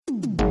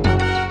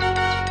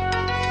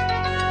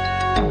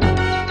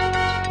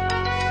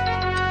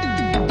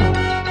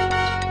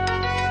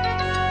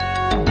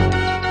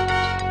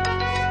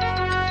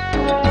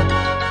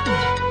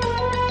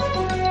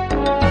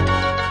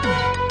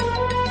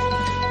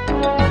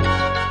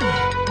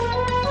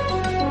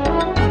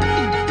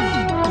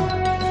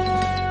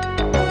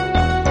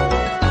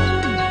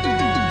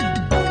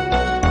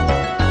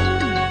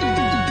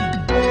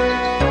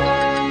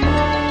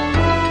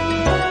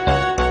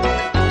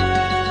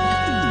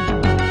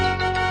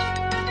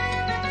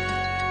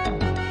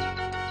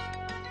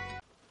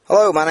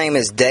Hello, my name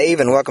is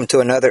Dave, and welcome to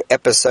another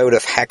episode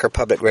of Hacker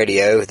Public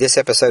Radio. This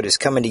episode is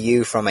coming to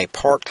you from a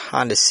parked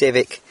Honda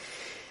Civic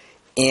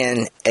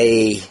in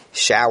a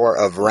shower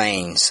of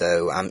rain.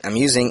 So I'm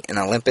using an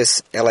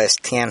Olympus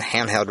LS10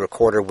 handheld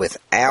recorder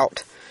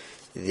without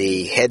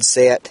the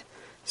headset,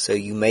 so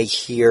you may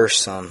hear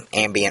some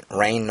ambient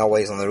rain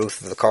noise on the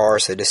roof of the car,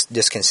 so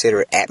just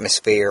consider it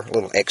atmosphere, a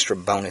little extra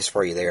bonus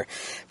for you there.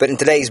 But in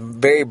today's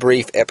very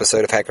brief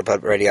episode of Hacker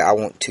Public Radio, I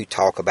want to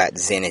talk about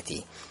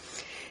Zenity.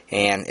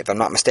 And if I'm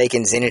not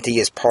mistaken, Zenity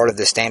is part of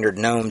the standard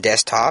GNOME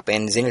desktop,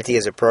 and Zenity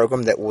is a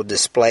program that will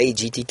display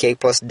GTK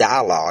Plus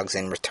dialogues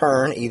in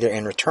return, either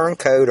in return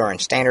code or in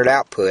standard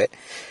output,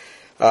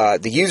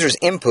 the user's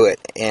input,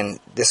 and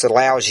this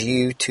allows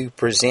you to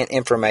present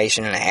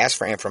information and ask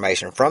for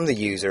information from the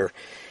user,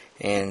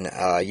 and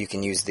you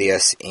can use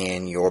this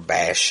in your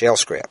bash shell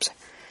scripts.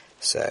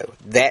 So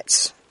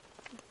that's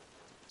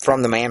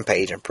from the man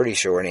page, I'm pretty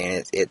sure,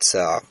 and it's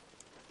a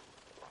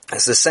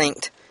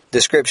succinct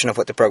description of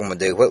what the program will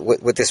do.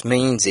 What this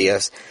means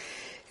is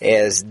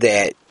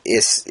that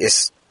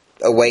it's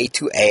a way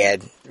to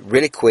add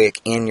really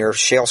quick in your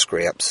shell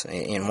scripts,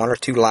 in one or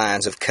two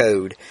lines of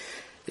code,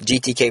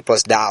 GTK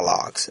Plus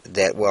dialogues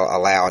that will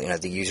allow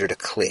the user to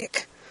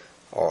click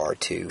or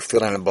to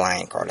fill in a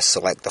blank or to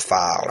select the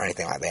file or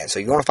anything like that.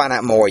 So if you want to find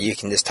out more, you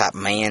can just type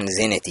man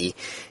Zenity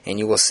and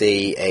you will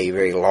see a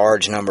very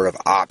large number of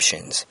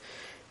options.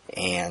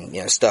 And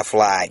stuff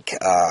like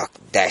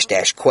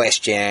dash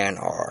question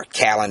or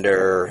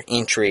calendar,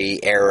 entry,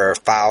 error,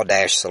 file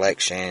dash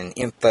selection,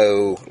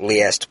 info,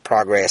 list,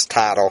 progress,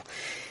 title.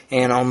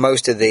 And on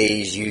most of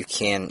these you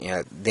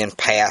can then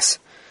pass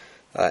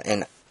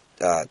some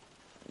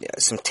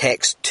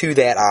text to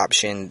that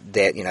option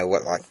that,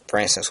 like for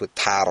instance with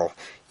title,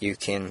 you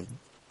can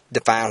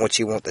define what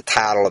you want the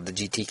title of the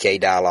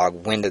GTK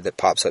dialog window that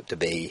pops up to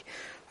be.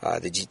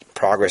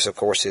 Progress, of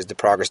course, is the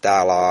progress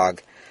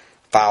dialog.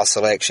 File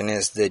selection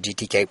is the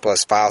GTK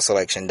Plus file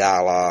selection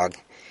dialog.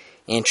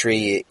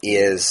 Entry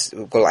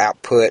will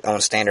output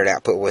on standard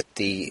output what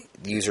the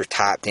user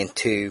typed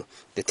into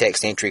the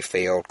text entry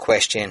field.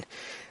 Question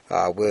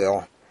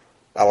will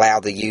allow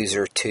the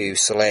user to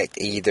select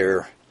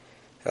either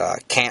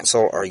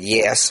cancel or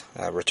yes,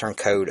 return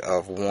code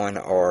of 1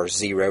 or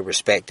 0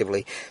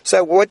 respectively.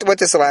 So what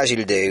this allows you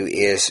to do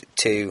is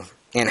to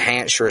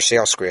enhance your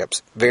shell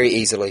scripts very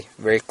easily,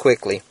 very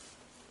quickly,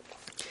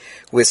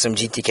 with some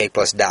GTK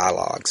Plus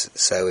dialogues.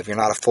 So if you're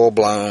not a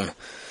full-blown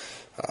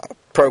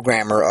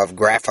programmer of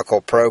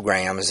graphical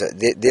programs,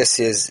 this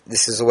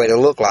is a way to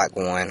look like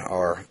one,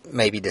 or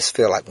maybe just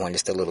feel like one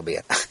just a little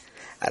bit.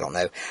 I don't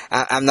know.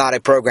 I'm not a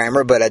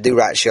programmer, but I do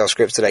write shell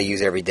scripts that I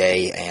use every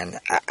day, and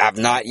I've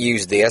not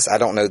used this. I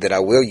don't know that I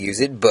will use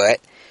it, but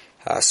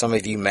some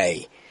of you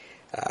may.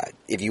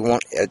 If you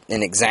want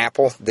an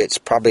example that's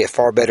probably a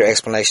far better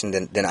explanation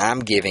than I'm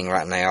giving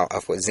right now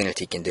of what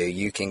Zenity can do,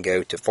 you can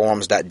go to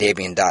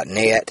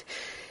forums.debian.net,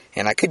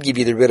 and I could give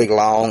you the really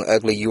long,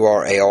 ugly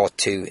URL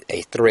to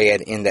a thread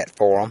in that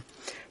forum,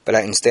 but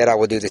instead I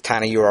will do the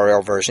tiny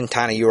URL version,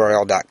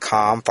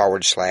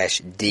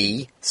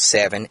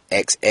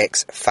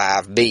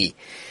 tinyurl.com/D7XX5B.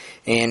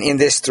 And in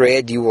this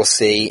thread you will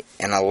see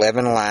an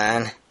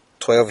 11-line,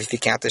 12 if you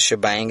count the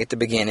shebang at the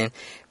beginning,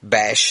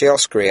 bash shell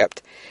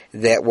script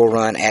that will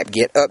run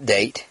apt-get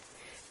update.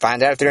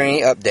 Find out if there are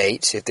any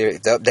updates. If the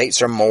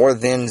updates are more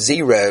than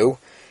 0,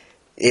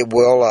 it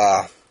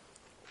will,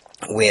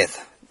 with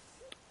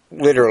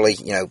literally,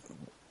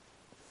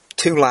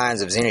 2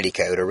 lines of Zenity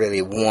code, or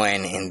really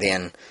 1, and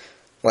then,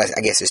 well,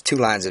 I guess it's 2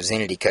 lines of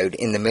Zenity code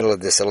in the middle of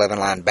this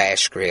 11-line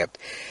bash script.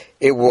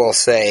 It will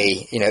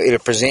say, it'll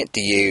present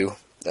to you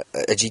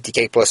a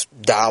GTK Plus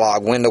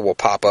dialog window will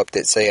pop up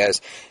that says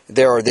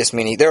there are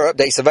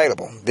updates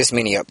available.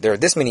 There are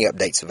this many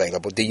updates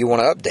available. Do you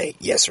want to update?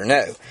 Yes or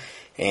no?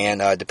 And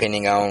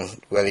depending on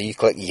whether you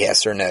click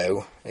yes or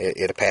no,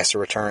 it'll pass a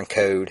return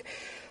code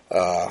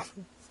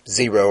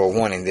 0 or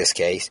 1 in this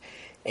case,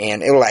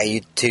 and it'll allow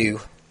you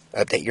to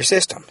update your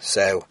system.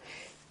 So,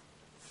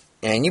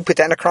 and you put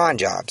that in a cron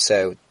job.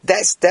 So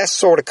that's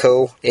sort of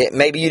cool.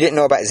 Maybe you didn't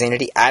know about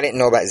Zenity. I didn't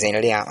know about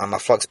Zenity. I'm a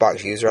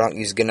Fluxbox user. I don't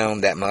use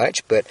GNOME that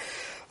much, but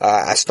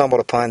I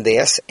stumbled upon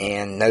this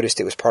and noticed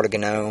it was part of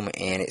GNOME,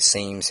 and it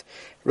seems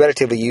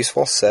relatively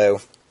useful. So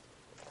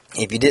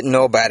if you didn't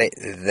know about it,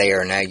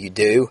 now you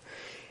do.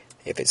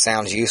 If it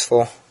sounds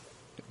useful,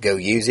 go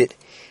use it.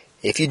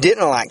 If you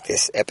didn't like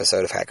this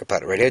episode of Hacker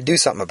Public Radio, do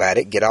something about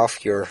it. Get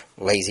off your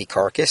lazy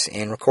carcass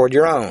and record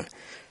your own.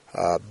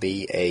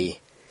 Be a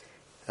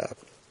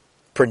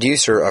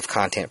producer of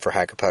content for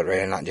Hacker Public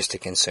Radio, not just a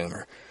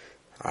consumer.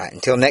 All right,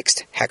 until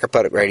next Hacker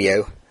Public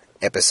Radio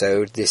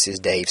episode, this is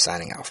Dave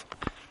signing off.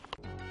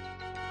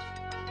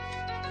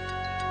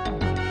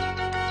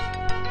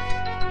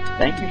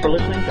 Thank you for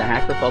listening to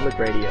Hacker Public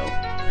Radio.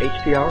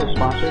 HPR is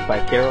sponsored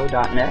by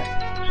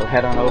Caro.net, so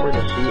head on over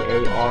to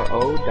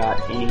caro.net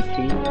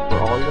for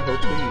all your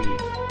hosting needs.